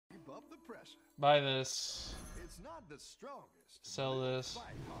up the pressure. Buy this. It's not the strongest. Sell this.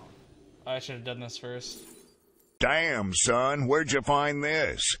 I should have done this first. Damn, son, where'd you find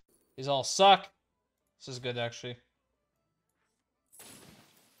this? These all suck. This is good, actually.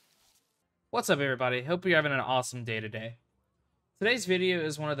 What's up, everybody? Hope you're having an awesome day today. Today's video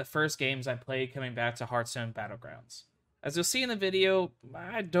is one of the first games I played coming back to Hearthstone Battlegrounds. As you'll see in the video,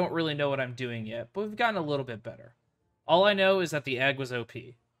 I don't really know what I'm doing yet, but we've gotten a little bit better. All I know is that the egg was OP.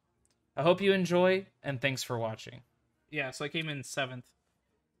 I hope you enjoy, and thanks for watching. Yeah, so I came in 7th.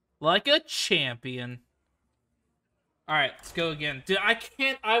 Like a champion. Alright, let's go again. Dude,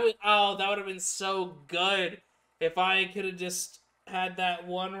 oh, that would have been so good if I could have just had that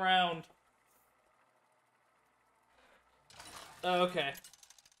one round. Okay.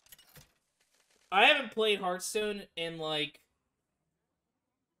 I haven't played Hearthstone in, like,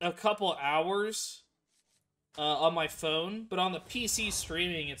 a couple hours on my phone, but on the PC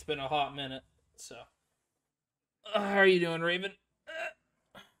streaming, it's been a hot minute, so. How are you doing, Raven?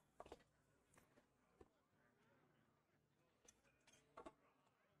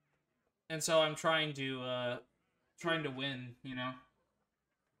 And so I'm trying to win, you know?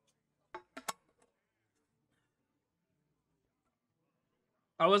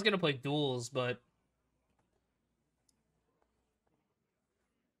 I was gonna play duels, but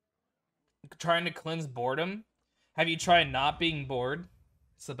trying to cleanse boredom. Have you tried not being bored?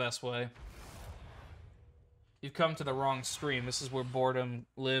 It's the best way. You've come to the wrong stream. This is where boredom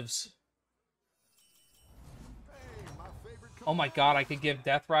lives. Oh my god, I could give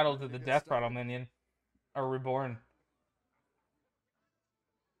Death Rattle to the Death Rattle minion. Or Reborn.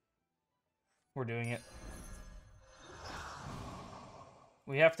 We're doing it.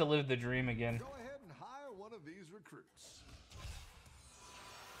 We have to live the dream again. Go ahead and hire one of these recruits.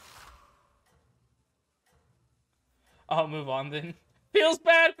 I'll move on then. Feels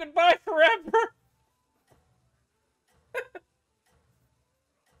bad. Goodbye forever.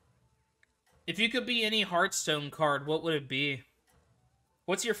 If you could be any Hearthstone card, what would it be?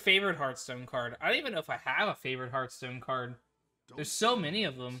 What's your favorite Hearthstone card? I don't even know if I have a favorite Hearthstone card. There's so many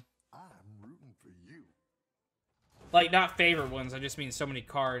of them. I'm rooting for you. Like, not favorite ones, I just mean so many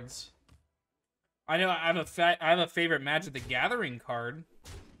cards. I know I have a favorite Magic the Gathering card.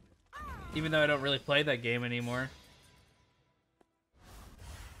 Even though I don't really play that game anymore.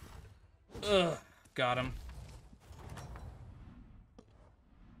 Ugh, got him.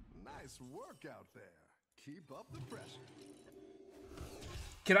 Nice work out there. Keep up the pressure.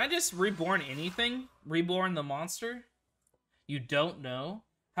 Can I just reborn anything? Reborn the monster? You don't know?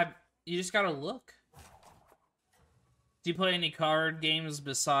 You just gotta look. Do you play any card games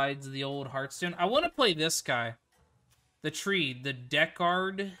besides the old Hearthstone? I want to play this guy. The tree. The deck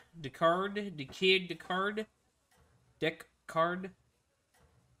card.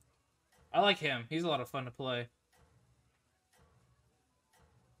 I like him. He's a lot of fun to play.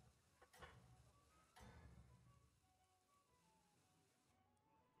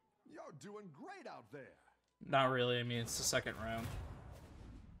 You're doing great out there. Not really. I mean, it's the second round.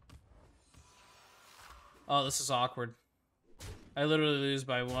 Oh, this is awkward. I literally lose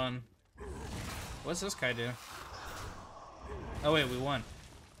by 1. What's this guy do? Oh wait, we won.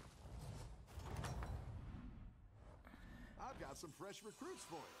 I've got some fresh recruits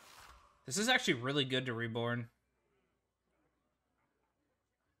for you. This is actually really good to reborn.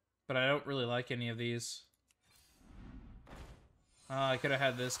 But I don't really like any of these. I could have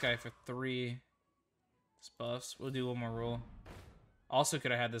had this guy for 3 buffs. We'll do one more roll. Also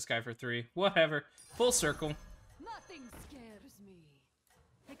could have had this guy for 3. Whatever. Full circle. Nothing scares me.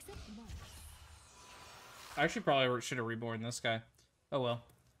 Except months. I actually probably should have reborn this guy. Oh well.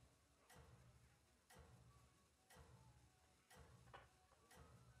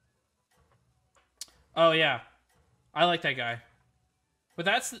 Oh yeah. I like that guy. But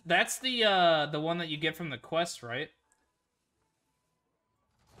that's the one that you get from the quest, right?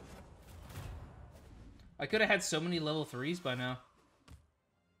 I could have had so many level 3s by now.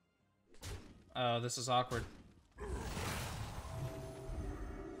 Oh, this is awkward.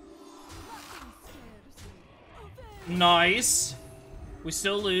 Nice. We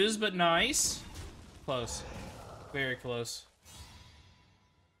still lose, but nice. Close. Very close.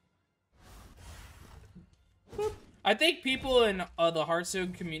 I think people in the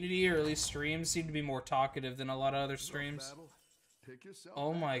Hearthstone community, or at least streams, seem to be more talkative than a lot of other streams.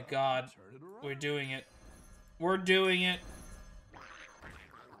 Oh my god. We're doing it. We're doing it.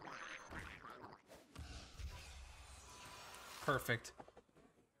 Perfect.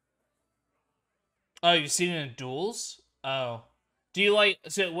 Oh, you've seen it in duels? Oh. Do you like...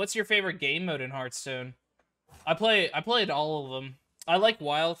 So, what's your favorite game mode in Hearthstone? I played all of them. I like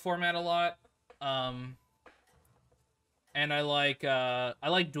wild format a lot. And I like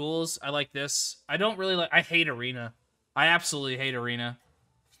duels. I like this. I don't really like... I hate arena. I absolutely hate arena.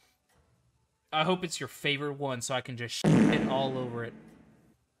 I hope it's your favorite one so I can just shit all over it.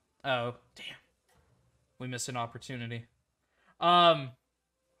 Oh, damn. We missed an opportunity.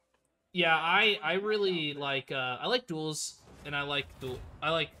 Yeah, I really like I like duels and I like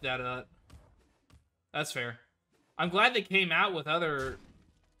that that's fair. I'm glad they came out with other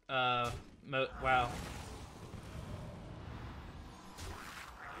wow.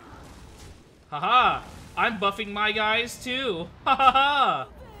 Haha! I'm buffing my guys too. Ha ha ha!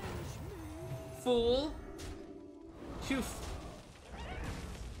 Fool. Phew.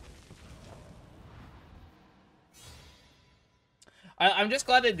 I'm just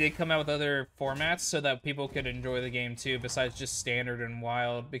glad they did come out with other formats so that people could enjoy the game too, besides just standard and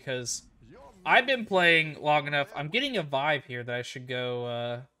wild, because I've been playing long enough. I'm getting a vibe here that I should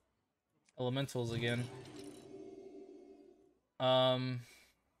go elementals again.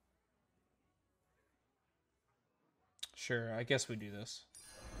 Sure, I guess we do this.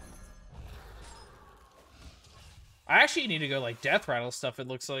 I actually need to go like death rattle stuff, it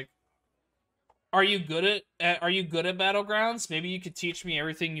looks like. Are you good at Battlegrounds? Maybe you could teach me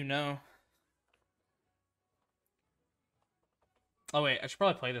everything you know. Oh wait, I should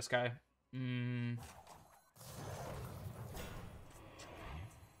probably play this guy.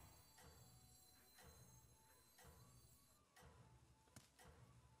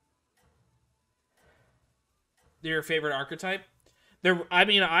 Your favorite archetype? I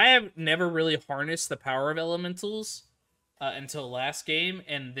mean, I have never really harnessed the power of elementals until last game,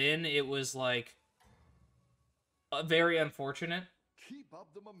 and then it was like very unfortunate.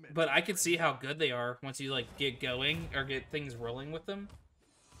 But I could see how good they are once you like get going or get things rolling with them.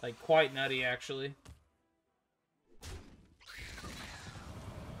 Like quite nutty, actually.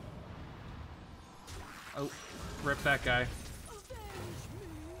 Oh, rip that guy.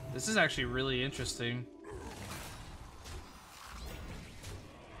 This is actually really interesting.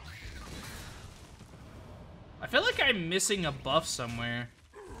 I feel like I'm missing a buff somewhere.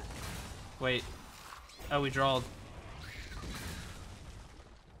 Wait. Oh, we drawed.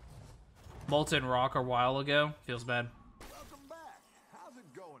 Molten Rock a while ago. Feels bad. Welcome back. How's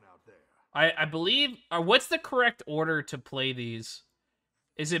it going out there? I believe... what's the correct order to play these?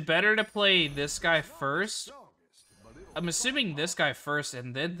 Is it better to play this guy first? I'm assuming this guy first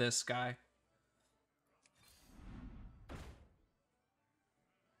and then this guy.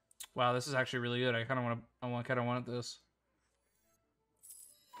 Wow, this is actually really good. I kind of wanted this.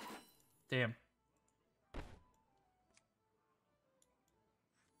 Damn.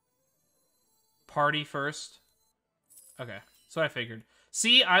 Party first. Okay, so I figured.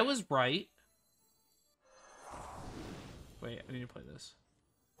 See, I was right. Wait, I need to play this.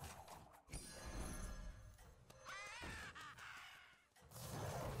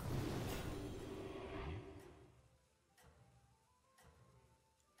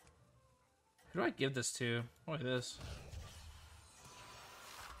 Who do I give this to? What is this?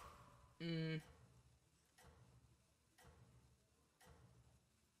 I'm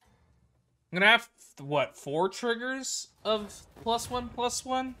gonna have, what, 4 triggers of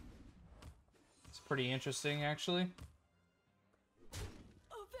 +1/+1? It's pretty interesting, actually.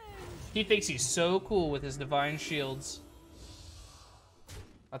 He thinks he's so cool with his divine shields.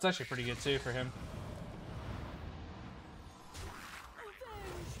 That's actually pretty good, too, for him.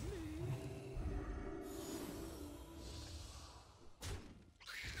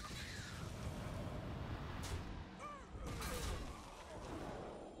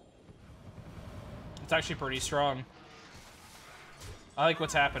 It's actually pretty strong. I like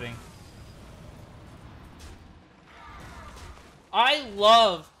what's happening. I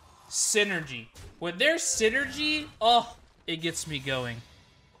love synergy. When there's synergy, oh, it gets me going.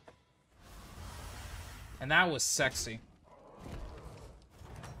 And that was sexy.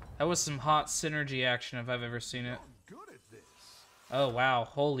 That was some hot synergy action if I've ever seen it. Oh wow,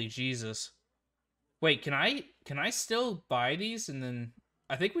 holy Jesus. Wait, can I still buy these and then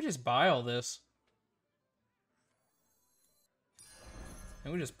I think we just buy all this.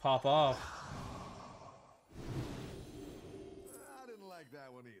 And we just pop off. I didn't like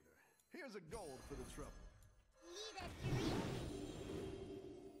that one either. Here's a gold for the trouble.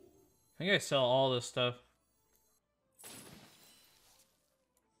 I think I sell all this stuff.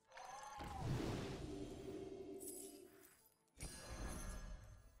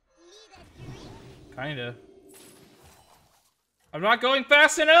 Kinda. I'm not going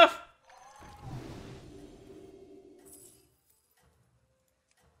fast enough!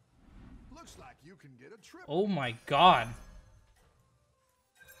 Looks like you can get a triple. Oh my god.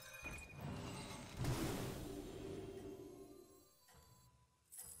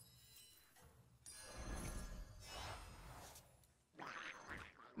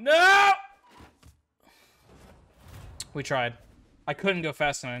 We tried. I couldn't go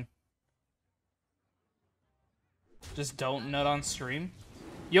fast enough. Just don't nut on stream.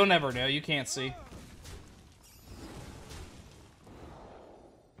 You'll never know. You can't see.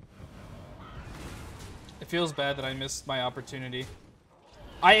 It feels bad that I missed my opportunity.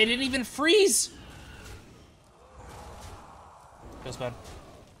 I didn't even freeze! Feels bad.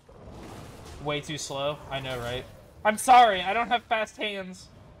 Way too slow. I know, right? I'm sorry. I don't have fast hands.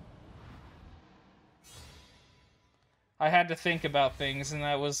 I had to think about things, and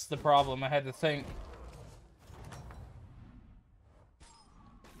that was the problem. I had to think.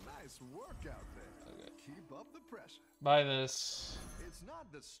 Nice work out there. Okay. Keep up the pressure. Buy this. It's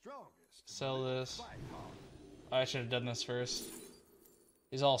not the strongest. Sell this. I should have done this first.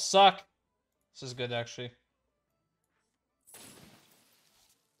 These all suck. This is good, actually.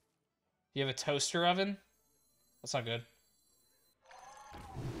 You have a toaster oven? That's not good.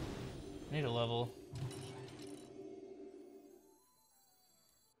 I need a level.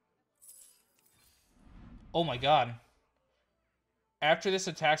 Oh my god. After this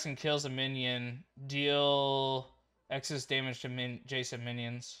attacks and kills a minion, deal excess damage to adjacent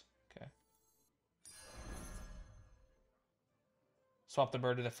minions. Okay. Swap the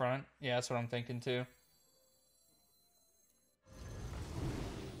bird to the front. Yeah, that's what I'm thinking too.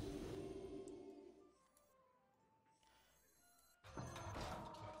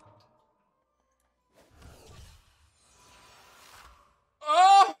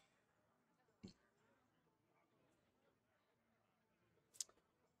 Oh!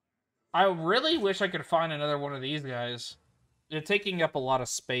 I really wish I could find another one of these guys. They're taking up a lot of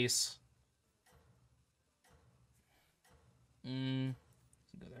space. Go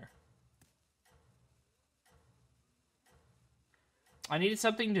there. I needed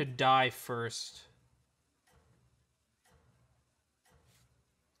something to die first.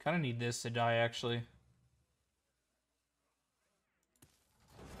 Kind of need this to die, actually.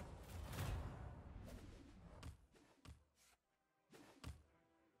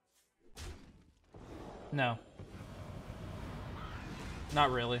 No.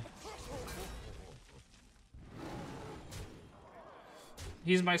 Not really.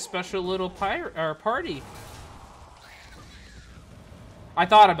 He's my special little party. I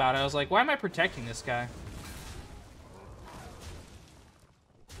thought about it. I was like, why am I protecting this guy?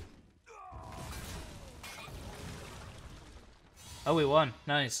 Oh, we won.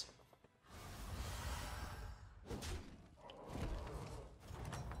 Nice.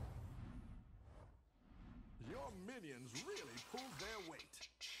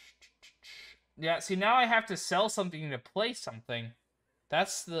 Yeah, see, now I have to sell something to play something.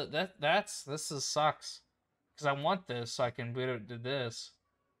 This sucks. Because I want this so I can do this.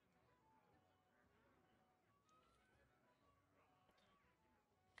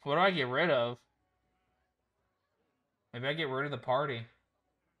 What do I get rid of? Maybe I get rid of the party.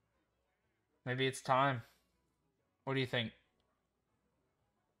 Maybe it's time. What do you think?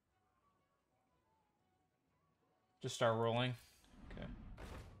 Just start rolling. Okay.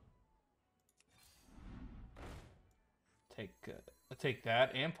 I'll take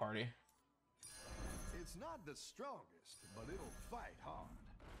that and party. It's not the strongest, but it'll fight hard.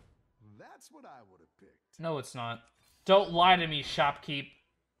 That's what I would have picked. No, it's not. Don't lie to me, shopkeep.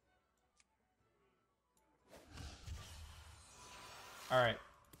 Alright.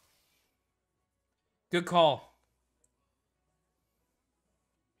 Good call.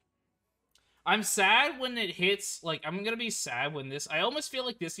 I'm sad when it hits, like, I'm gonna be sad when this, I almost feel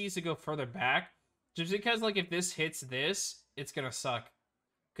like this needs to go further back. Just because, like, if this hits this, it's gonna suck.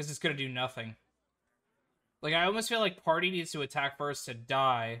 Because it's gonna do nothing. Like, I almost feel like party needs to attack first to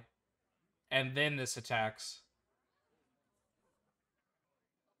die. And then this attacks.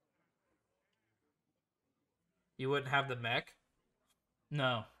 You wouldn't have the mech?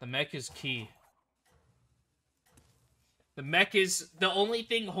 No, the mech is key. The mech is the only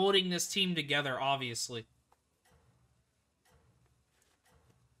thing holding this team together, obviously.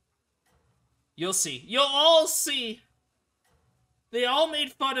 You'll see. You'll all see. They all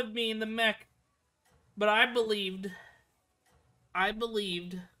made fun of me in the mech. But I believed. I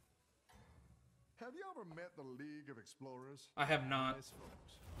believed. Have you ever met the League of Explorers? I have not. Nice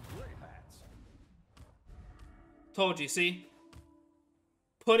folks. Great hats. Told you, see?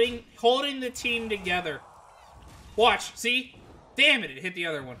 Holding the team together. Watch, see? Damn it, it hit the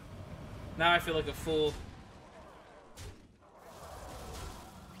other one. Now I feel like a fool.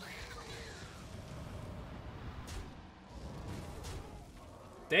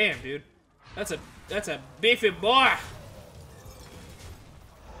 Damn, dude. That's a beefy boy.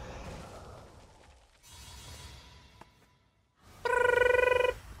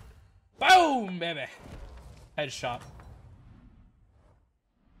 Boom, baby. Headshot.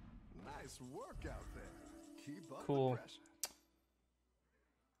 Nice work out there. Keep up Cool. the pressure.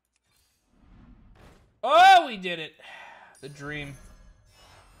 Oh, we did it. The dream.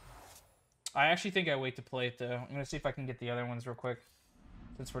 I actually think I wait to play it, though. I'm going to see if I can get the other ones real quick,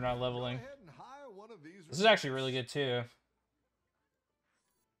 since we're not Go leveling. ahead and hire one of these This is actually really good, too.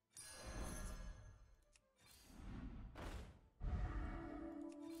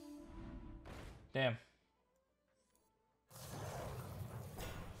 Damn.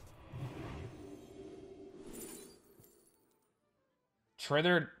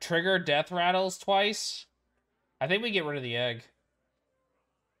 Trigger death rattles twice. I think we get rid of the egg.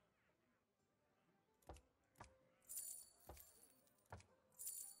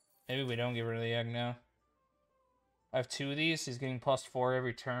 Maybe we don't get rid of the egg now. I have 2 of these. He's getting +4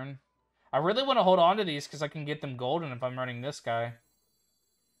 every turn. I really want to hold on to these because I can get them golden if I'm running this guy.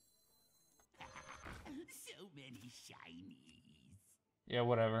 So many shinies. Yeah,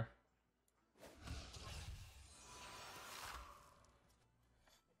 whatever.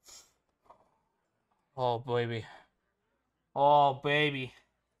 Oh, baby. Oh, baby.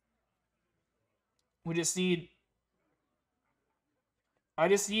 We just need... I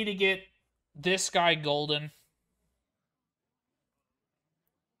just need to get this guy golden.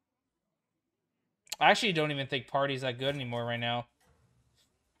 I actually don't even think Party's that good anymore right now.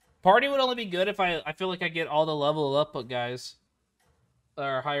 Party would only be good if I feel like I get all the level up guys.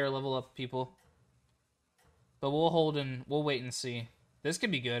 Or higher level up people. But we'll wait and see. This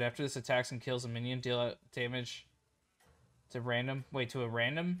could be good. After this attacks and kills a minion, deal damage to random. Wait, to a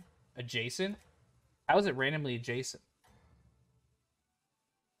random adjacent? How is it randomly adjacent?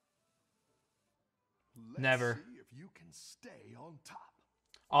 Let's Never. see if you can stay on top.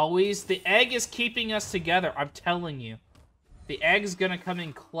 Always. The egg is keeping us together. I'm telling you. The egg's gonna come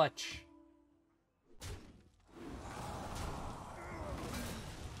in clutch.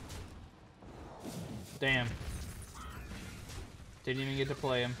 Damn. Didn't even get to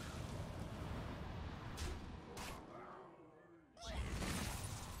play him.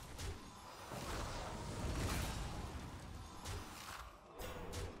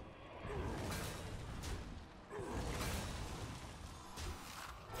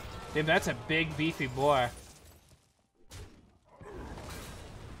 Dude, that's a big, beefy boy.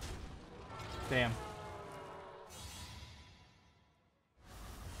 Damn.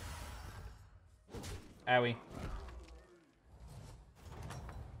 Owie.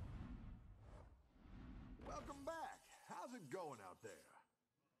 Welcome back. How's it going out there?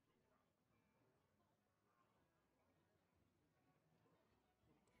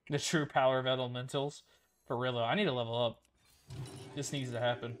 The true power of elementals. For real though, I need to level up. This needs to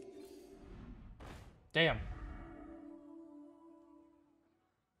happen. Damn.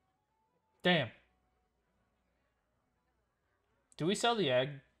 Damn. Do we sell the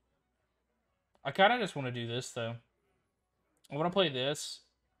egg? I kind of just want to do this, though. I want to play this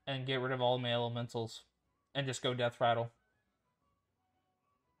and get rid of all my elementals and just go death rattle.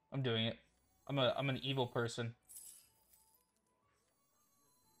 I'm doing it. I'm an evil person.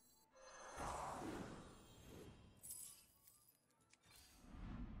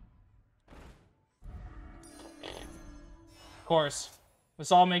 Of course.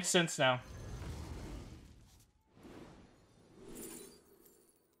 This all makes sense now.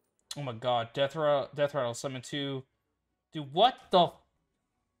 Oh my god, death rattle summon 2. Dude, what the?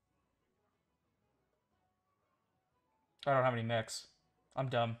 I don't have any mechs. I'm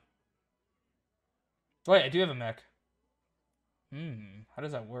dumb. Wait, I do have a mech. How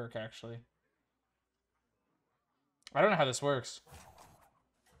does that work, actually? I don't know how this works.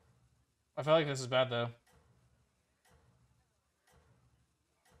 I feel like this is bad, though.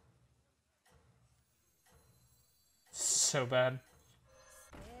 So bad.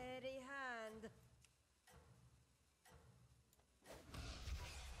 Steady hand.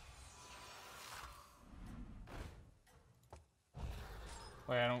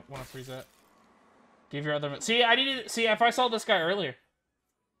 Wait, I don't want to freeze that. Give your other... See, I needed... See, if I saw this guy earlier.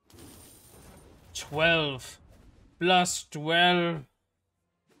 12. Plus 12.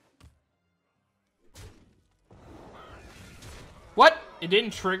 What? It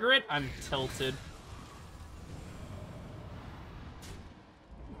didn't trigger it? I'm tilted.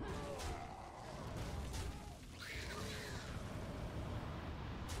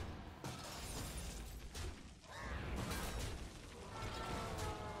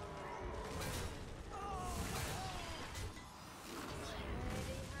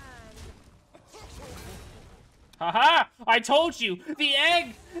 Haha! I told you! The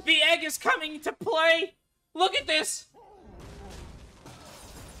egg! The egg is coming to play! Look at this!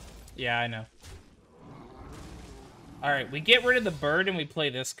 Yeah, I know. Alright, we get rid of the bird and we play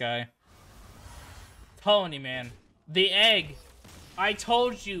this guy. telling you, man. The egg. I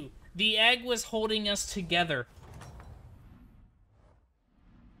told you. The egg was holding us together.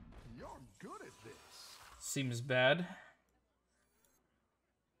 You're good at this. Seems bad.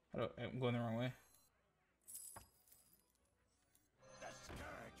 I'm going the wrong way. The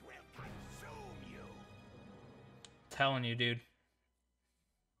scourge will consume you. Telling you, dude.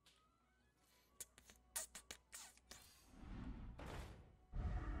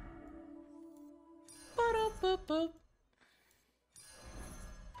 Ba-da-ba-ba.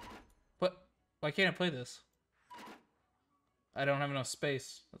 What? Why can't I play this? I don't have enough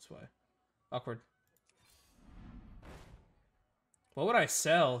space. That's why. Awkward. What would I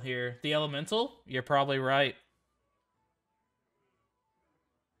sell here? The elemental? You're probably right.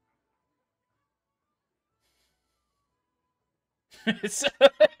 Should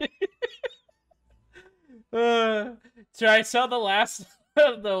I sell the last,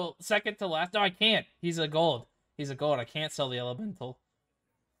 the second to last? No, I can't. He's a gold. He's a gold. I can't sell the elemental.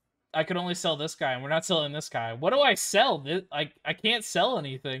 I could only sell this guy, and we're not selling this guy. What do I sell? I can't sell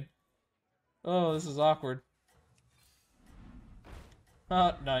anything. Oh, this is awkward.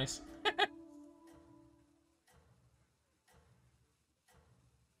 Oh, nice.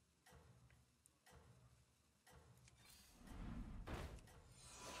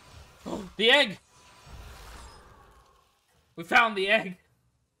 The egg! We found the egg!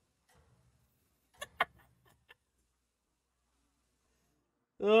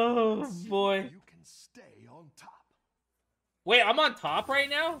 Oh, boy. You can stay on top. Wait, I'm on top right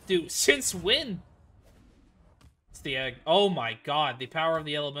now? Dude, since when? It's the egg. Oh my god, the power of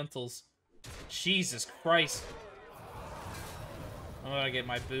the elementals. Jesus Christ. I'm gonna get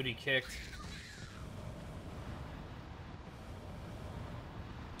my booty kicked.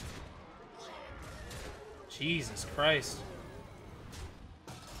 Jesus Christ.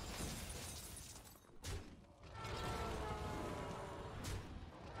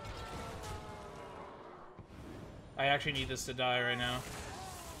 I actually need this to die right now.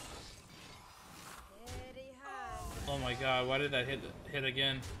 Steady hand. Oh my god, why did that hit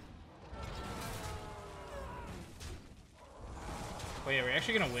again? Wait, are we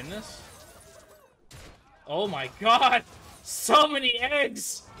actually gonna win this? Oh my god! So many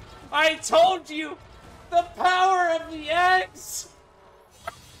eggs! I told you! The power of the eggs!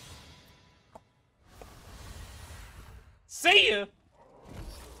 See ya!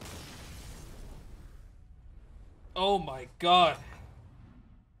 Oh my god.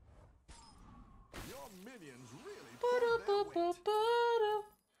 Your minions really pulled their weight.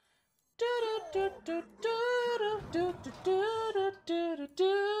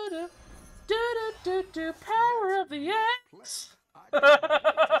 Power of the eggs! I can't wait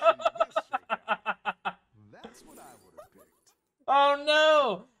to see this shakedown. That's what I would have picked. Oh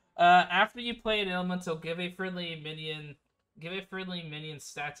no! After you play an elemental, give a friendly minion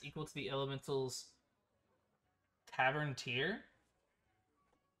stats equal to the elemental's tavern tier.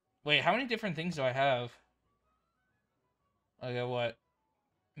 Wait, how many different things do I have? I got what?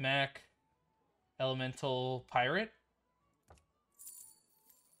 Mech, elemental, pirate.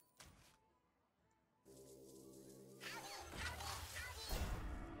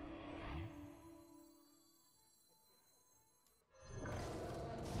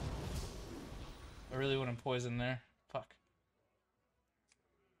 I really wouldn't poison there. Fuck.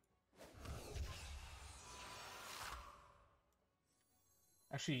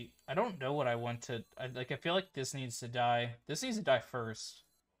 Actually, I don't know what I want to... I feel like this needs to die. This needs to die first.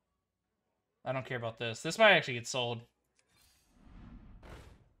 I don't care about this. This might actually get sold.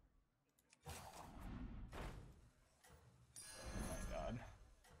 Oh my god.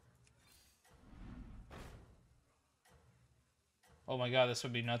 Oh my god, this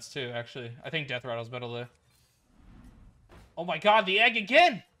would be nuts too, actually. I think Death Rattle's better though. Oh my god, the egg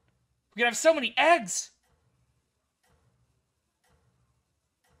again! We could have so many eggs!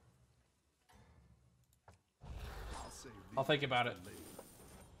 I'll think about it.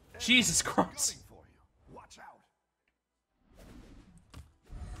 Jesus Christ. Watch out.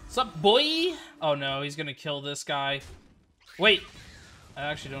 What's up, boy? Oh no, he's gonna kill this guy. Wait. I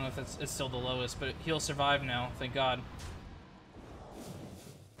actually don't know if it's still the lowest, but he'll survive now, thank God.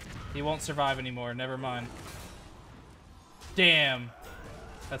 He won't survive anymore, never mind. Damn.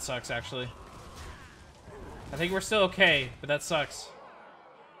 That sucks, actually. I think we're still okay, but that sucks.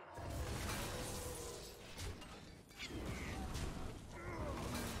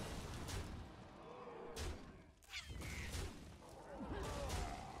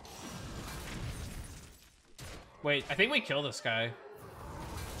 Wait, I think we kill this guy.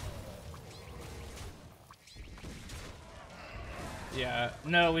 Yeah,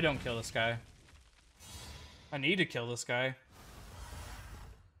 no, we don't kill this guy. I need to kill this guy.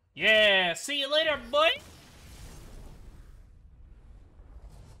 Yeah, see you later, boy!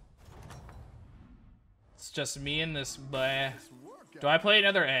 It's just me and this bleh. Do I play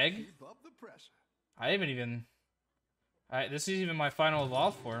another egg? Keep up the pressure. I haven't even... this is even my final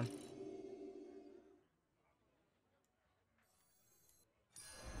evolve form.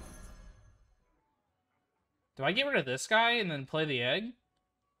 Do I get rid of this guy and then play the egg? I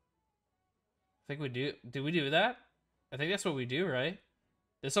think we do. Do we do that? I think that's what we do, right?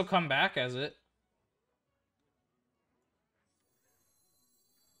 This will come back as it.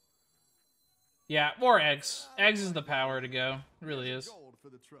 Yeah, more eggs. Eggs is the power to go. It really is. Gold for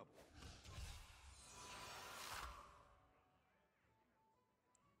the trouble.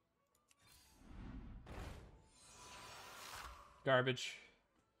 Garbage.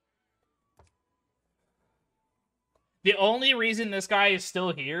 The only reason this guy is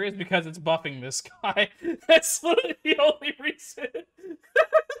still here is because it's buffing this guy. That's literally the only reason.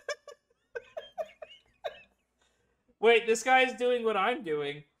 Wait, this guy's doing what I'm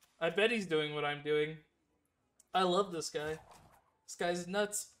doing. I bet he's doing what I'm doing. I love this guy. This guy's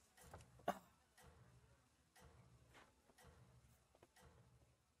nuts.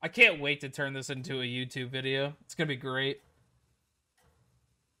 I can't wait to turn this into a YouTube video. It's gonna be great.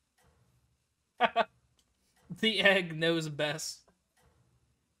 The egg knows best.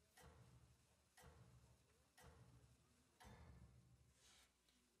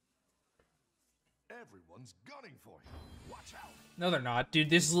 Everyone's gunning for you. Watch out. No, they're not. Dude,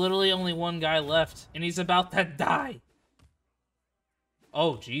 there's literally only one guy left, and he's about to die.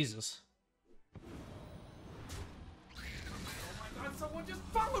 Oh, Jesus. Oh my god, someone just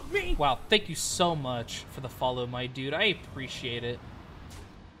followed me! Wow, thank you so much for the follow, my dude. I appreciate it.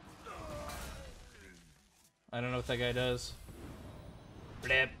 I don't know what that guy does.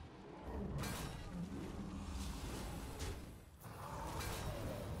 Blip.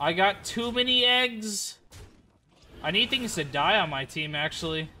 I got too many eggs. I need things to die on my team,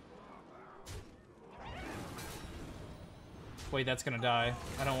 actually. Wait, that's gonna die.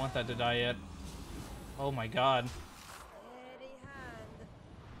 I don't want that to die yet. Oh my god. Steady hand.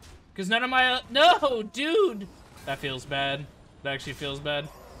 Because none of my... no, dude! That feels bad. That actually feels bad.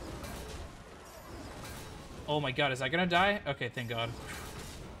 Oh my god, is that gonna die? Okay, thank god.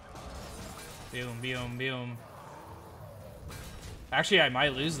 Boom, boom, boom. Actually, I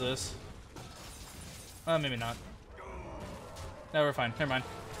might lose this. Maybe not. No, we're fine. Never mind.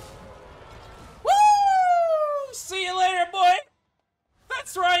 Woo! See you later, boy!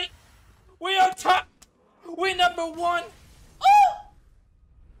 That's right! We on top! We number one! Oh!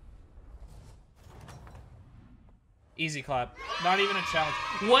 Easy clap. Not even a challenge.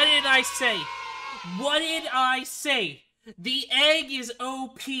 What did I say? What did I say? The egg is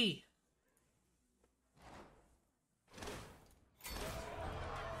OP.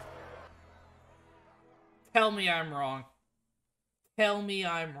 Tell me I'm wrong. Tell me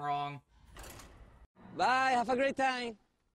I'm wrong. Bye, have a great time.